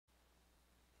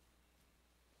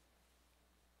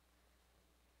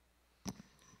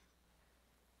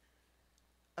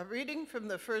A reading from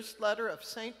the first letter of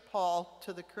St. Paul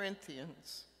to the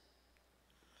Corinthians.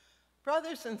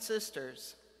 Brothers and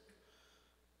sisters,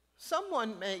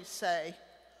 someone may say,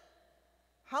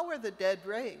 "How are the dead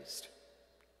raised?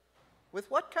 With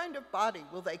what kind of body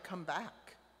will they come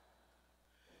back?"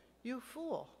 You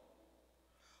fool!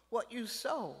 What you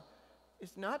sow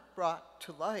is not brought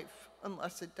to life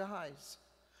unless it dies.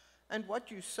 And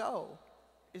what you sow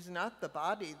is not the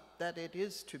body that it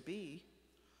is to be,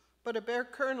 but a bare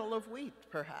kernel of wheat,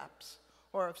 perhaps,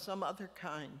 or of some other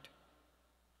kind.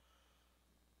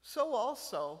 So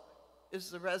also is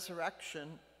the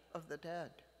resurrection of the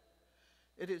dead.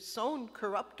 It is sown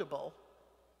corruptible,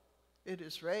 it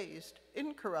is raised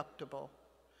incorruptible.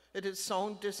 It is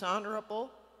sown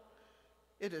dishonorable,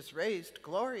 it is raised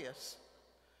glorious.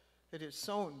 It is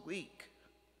sown weak,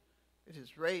 it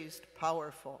is raised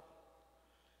powerful.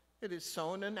 It is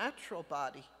sown a natural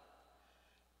body,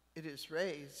 it is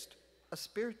raised a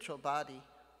spiritual body.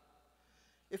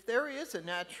 If there is a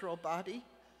natural body,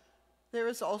 there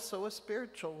is also a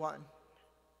spiritual one.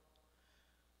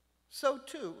 So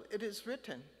too it is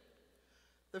written,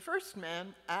 the first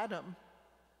man, Adam,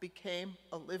 became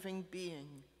a living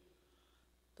being.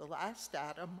 The last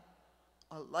Adam,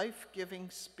 a life-giving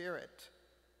spirit.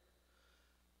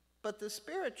 But the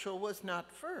spiritual was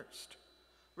not first,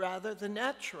 rather the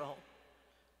natural,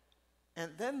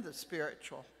 and then the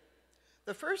spiritual.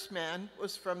 The first man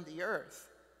was from the earth,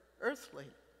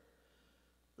 earthly.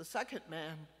 The second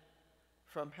man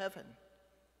from heaven.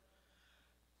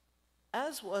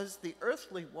 As was the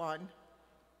earthly one,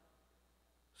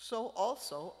 so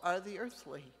also are the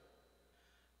earthly.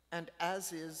 And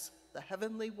as is the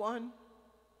heavenly one,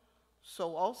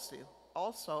 so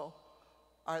also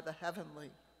are the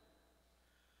heavenly.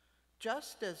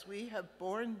 Just as we have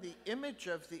borne the image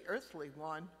of the earthly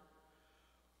one,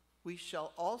 we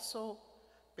shall also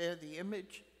bear the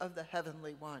image of the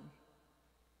heavenly one.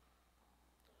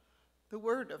 The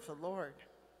word of the Lord.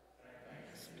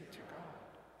 Thanks be to God.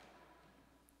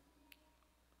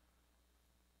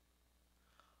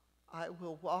 I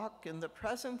will walk in the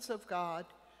presence of God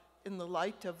in the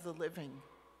light of the living.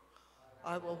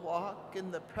 I will walk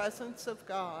in the presence of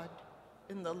God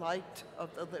in the light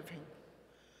of the living.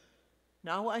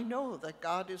 Now I know that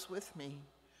God is with me.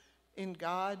 In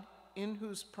God, in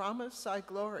whose promise I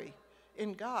glory,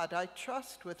 in God I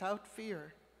trust without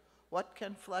fear. What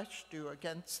can flesh do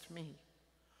against me?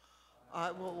 I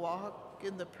will walk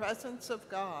in the presence of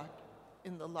God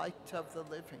in the light of the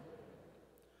living.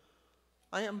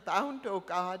 I am bound, O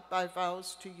God, by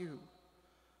vows to you.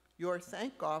 Your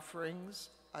thank offerings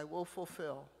I will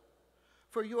fulfill.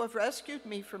 For you have rescued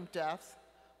me from death,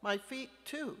 my feet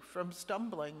too from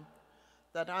stumbling,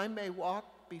 that I may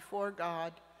walk before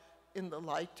God in the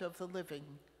light of the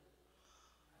living.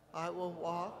 I will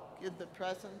walk in the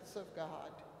presence of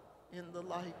God in the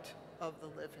light of the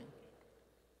living.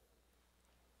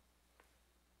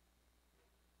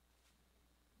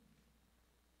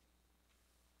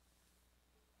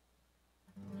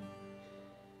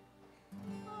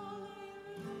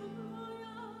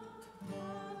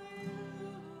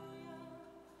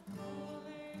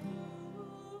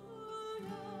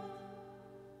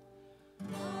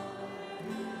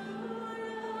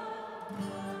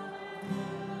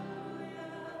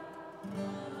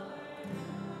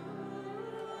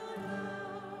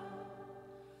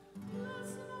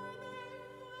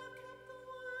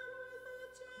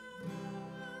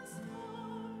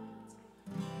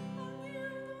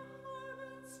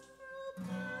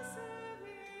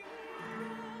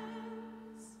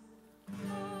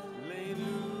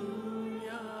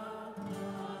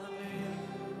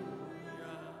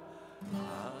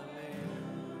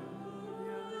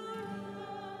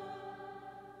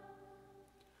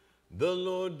 The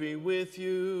Lord be with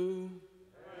you.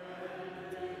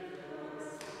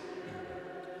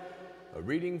 A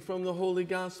reading from the Holy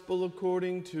Gospel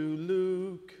according to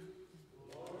Luke.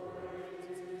 Thank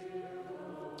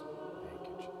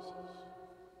you, Jesus.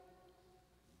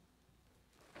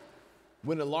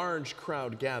 When a large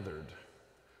crowd gathered,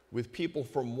 with people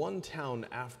from one town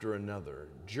after another,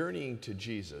 journeying to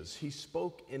Jesus, he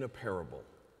spoke in a parable.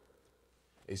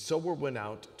 A sower went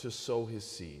out to sow his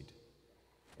seed.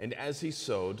 And as he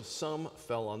sowed, some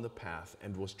fell on the path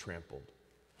and was trampled,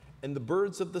 and the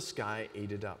birds of the sky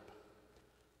ate it up.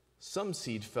 Some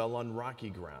seed fell on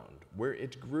rocky ground. Where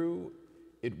it grew,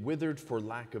 it withered for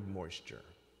lack of moisture.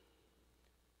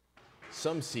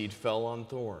 Some seed fell on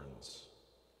thorns,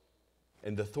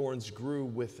 and the thorns grew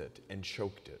with it and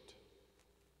choked it.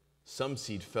 Some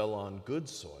seed fell on good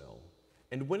soil,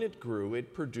 and when it grew,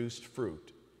 it produced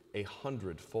fruit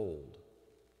 100-fold.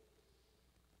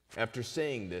 After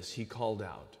saying this, he called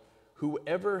out,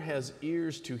 "Whoever has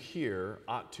ears to hear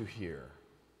ought to hear."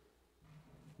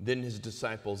 Then his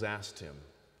disciples asked him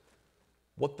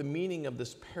what the meaning of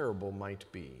this parable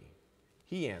might be.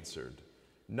 He answered,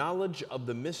 "Knowledge of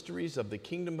the mysteries of the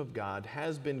kingdom of God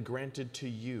has been granted to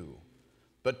you,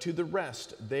 but to the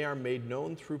rest they are made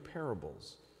known through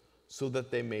parables, so that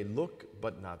they may look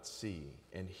but not see,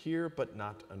 and hear but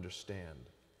not understand.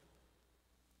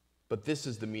 But this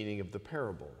is the meaning of the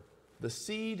parable. The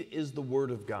seed is the word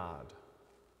of God.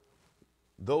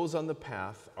 Those on the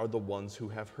path are the ones who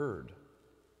have heard.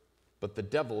 But the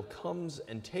devil comes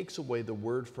and takes away the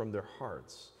word from their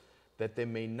hearts, that they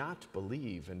may not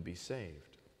believe and be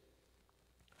saved.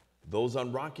 Those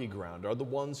on rocky ground are the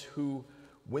ones who,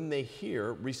 when they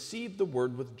hear, receive the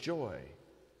word with joy,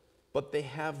 but they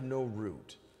have no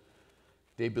root.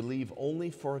 They believe only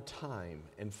for a time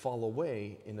and fall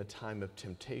away in a time of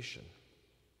temptation.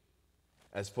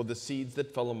 As for the seeds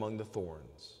that fell among the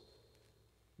thorns,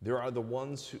 they are the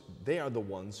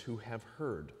ones who have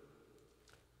heard.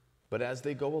 But as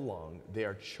they go along, they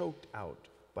are choked out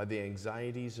by the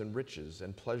anxieties and riches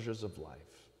and pleasures of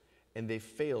life, and they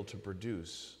fail to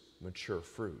produce mature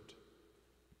fruit.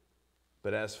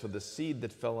 But as for the seed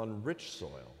that fell on rich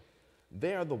soil,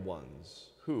 they are the ones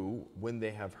who, when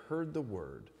they have heard the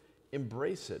word,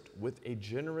 embrace it with a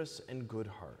generous and good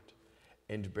heart,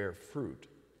 and bear fruit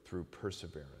through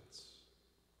perseverance.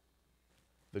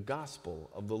 The Gospel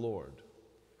of the Lord.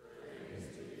 Praise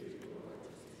to you, Lord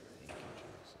Jesus. Thank you,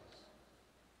 Jesus.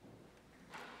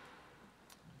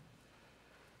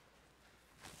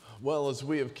 Well, as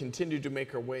we have continued to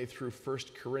make our way through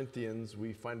 1 Corinthians,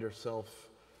 we find ourselves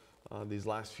these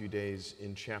last few days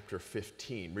in chapter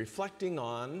 15, reflecting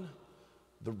on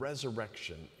the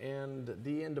resurrection and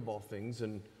the end of all things,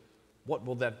 and what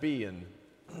will that be? And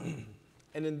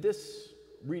in this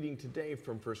reading today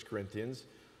from 1 Corinthians,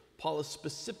 Paul is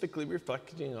specifically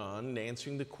reflecting on and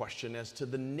answering the question as to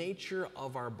the nature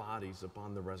of our bodies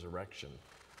upon the resurrection.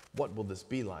 What will this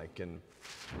be like? And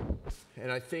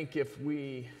I think if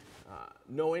we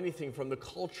know anything from the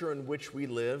culture in which we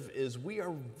live, is we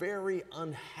are very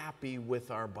unhappy with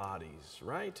our bodies,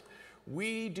 right?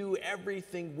 We do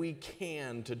everything we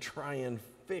can to try and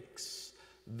fix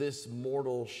this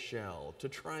mortal shell, to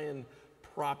try and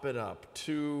prop it up,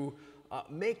 to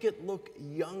make it look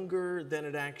younger than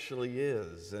it actually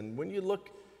is. And when you look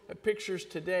at pictures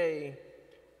today,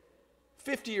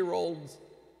 50-year-olds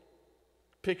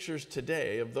pictures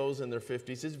today of those in their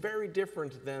 50s is very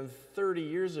different than 30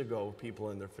 years ago, people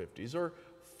in their 50s, or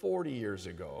 40 years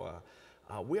ago.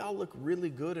 We all look really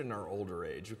good in our older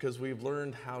age because we've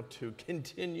learned how to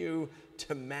continue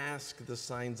to mask the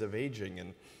signs of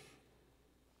aging.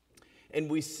 And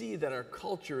we see that our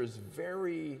culture is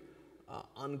very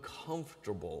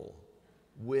uncomfortable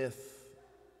with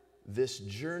this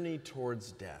journey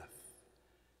towards death.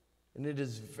 And it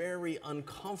is very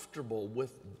uncomfortable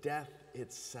with death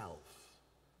itself.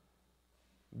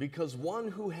 Because one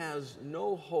who has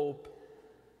no hope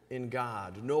in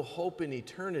God, no hope in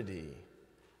eternity,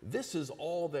 this is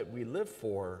all that we live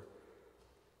for.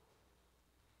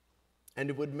 And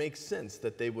it would make sense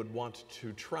that they would want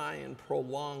to try and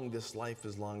prolong this life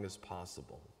as long as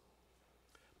possible.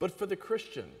 But for the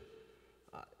Christian,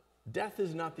 death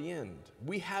is not the end.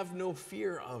 We have no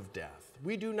fear of death.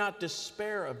 We do not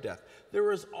despair of death.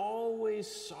 There is always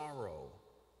sorrow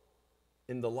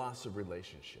in the loss of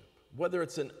relationship, whether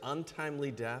it's an untimely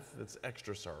death that's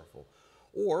extra sorrowful,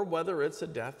 or whether it's a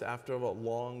death after a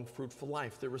long, fruitful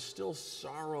life. There is still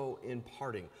sorrow in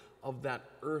parting of that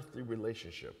earthly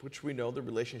relationship, which we know the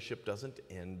relationship doesn't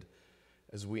end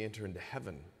as we enter into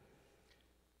heaven.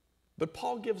 But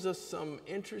Paul gives us some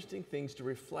interesting things to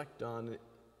reflect on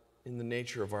in the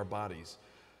nature of our bodies.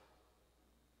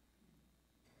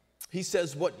 He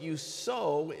says, what you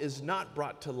sow is not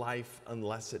brought to life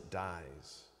unless it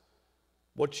dies.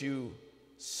 What you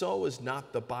sow is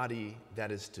not the body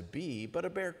that is to be, but a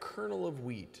bare kernel of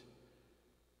wheat,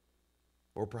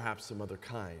 or perhaps some other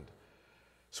kind.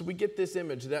 So we get this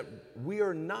image that we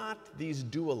are not these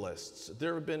dualists.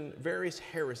 There have been various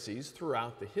heresies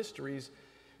throughout the histories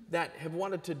that have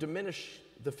wanted to diminish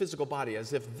the physical body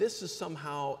as if this is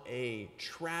somehow a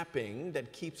trapping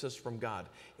that keeps us from God,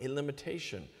 a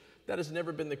limitation. That has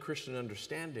never been the Christian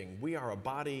understanding. We are a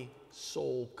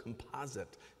body-soul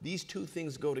composite. These two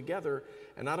things go together,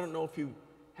 and I don't know if you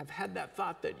have had that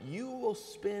thought that you will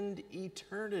spend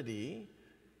eternity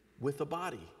with a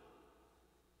body.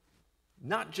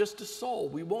 Not just a soul.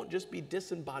 We won't just be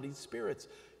disembodied spirits.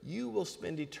 You will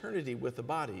spend eternity with a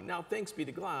body. Now, thanks be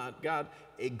to God,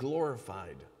 a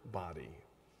glorified body.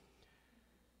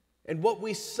 And what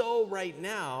we sow right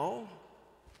now,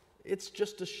 it's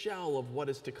just a shell of what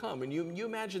is to come. And you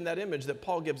imagine that image that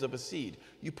Paul gives of a seed.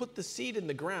 You put the seed in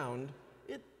the ground,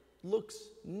 it looks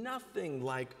nothing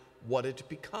like what it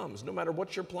becomes, no matter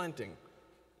what you're planting.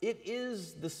 It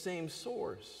is the same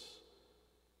source,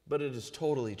 but it is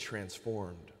totally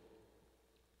transformed.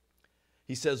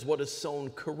 He says, what is sown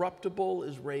corruptible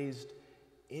is raised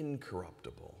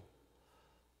incorruptible.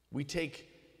 We take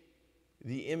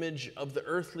the image of the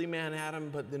earthly man, Adam,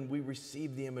 but then we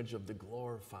receive the image of the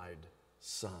glorified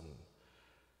Son.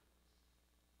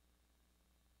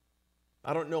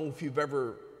 I don't know if you've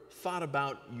ever thought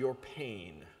about your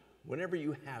pain. Whenever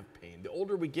you have pain, the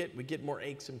older we get more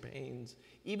aches and pains.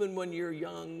 Even when you're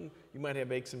young, you might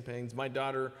have aches and pains. My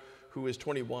daughter, who is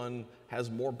 21, has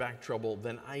more back trouble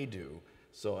than I do.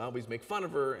 So I always make fun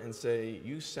of her and say,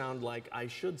 you sound like I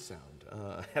should sound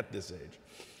at this age.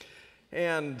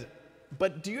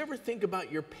 But do you ever think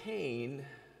about your pain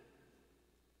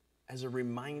as a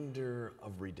reminder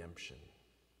of redemption?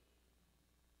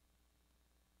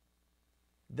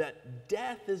 That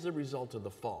death is a result of the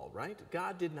fall, right?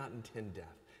 God did not intend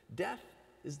death. Death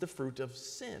is the fruit of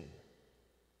sin.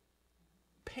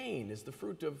 Pain is the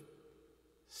fruit of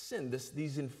sin.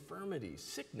 These infirmities,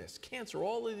 sickness, cancer,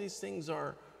 all of these things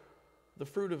are the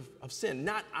fruit of sin.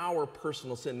 Not our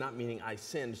personal sin, not meaning I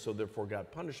sinned, so therefore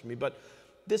God punished me, but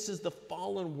this is the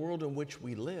fallen world in which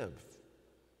we live.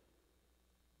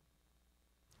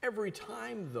 Every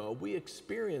time, though, we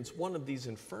experience one of these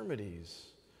infirmities,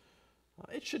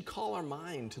 it should call our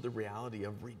mind to the reality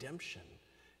of redemption.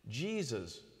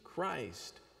 Jesus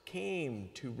Christ came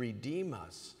to redeem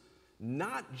us,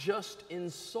 not just in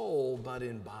soul, but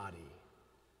in body.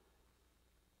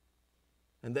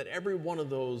 And that every one of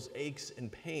those aches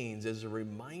and pains is a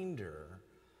reminder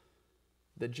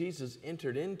that Jesus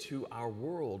entered into our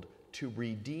world to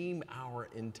redeem our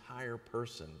entire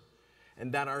person.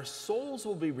 And that our souls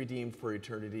will be redeemed for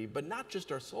eternity, but not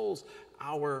just our souls,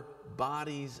 our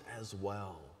bodies as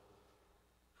well.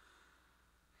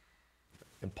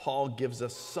 And Paul gives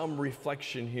us some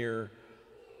reflection here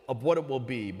of what it will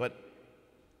be, but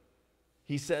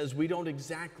he says we don't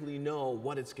exactly know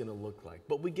what it's going to look like,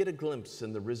 but we get a glimpse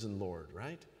in the risen Lord,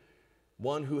 right?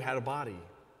 One who had a body.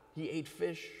 He ate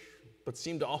fish, but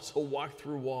seemed to also walk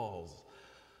through walls.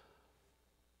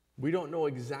 We don't know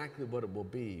exactly what it will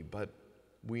be, but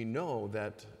we know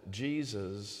that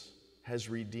Jesus has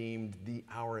redeemed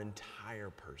our entire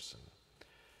person.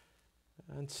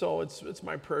 And so it's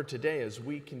my prayer today as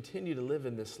we continue to live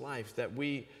in this life that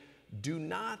we do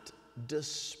not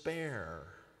despair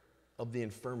of the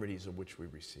infirmities of which we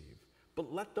receive,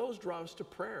 but let those draw us to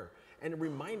prayer and a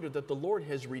reminder that the Lord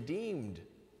has redeemed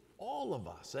all of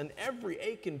us, and every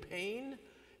ache and pain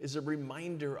is a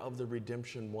reminder of the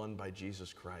redemption won by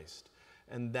Jesus Christ,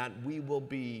 and that we will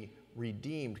be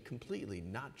redeemed completely,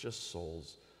 not just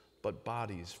souls, but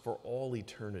bodies for all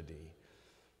eternity.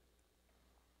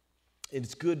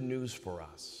 It's good news for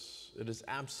us. It is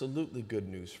absolutely good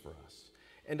news for us.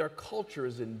 And our culture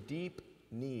is in deep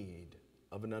need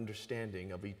of an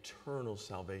understanding of eternal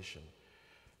salvation.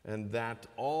 And that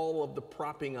all of the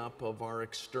propping up of our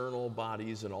external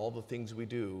bodies and all the things we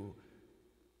do,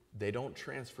 they don't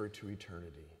transfer to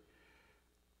eternity.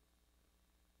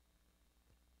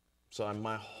 So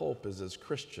my hope is as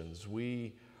Christians,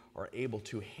 we are able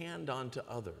to hand on to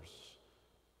others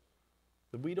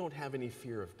that we don't have any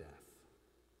fear of death.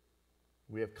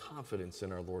 We have confidence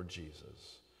in our Lord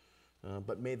Jesus.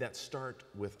 But may that start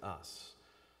with us,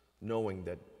 knowing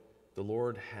that the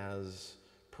Lord has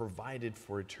provided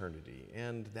for eternity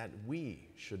and that we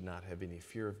should not have any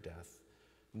fear of death,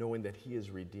 knowing that he has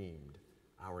redeemed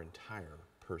our entire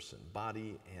person,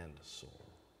 body and soul.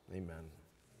 Amen.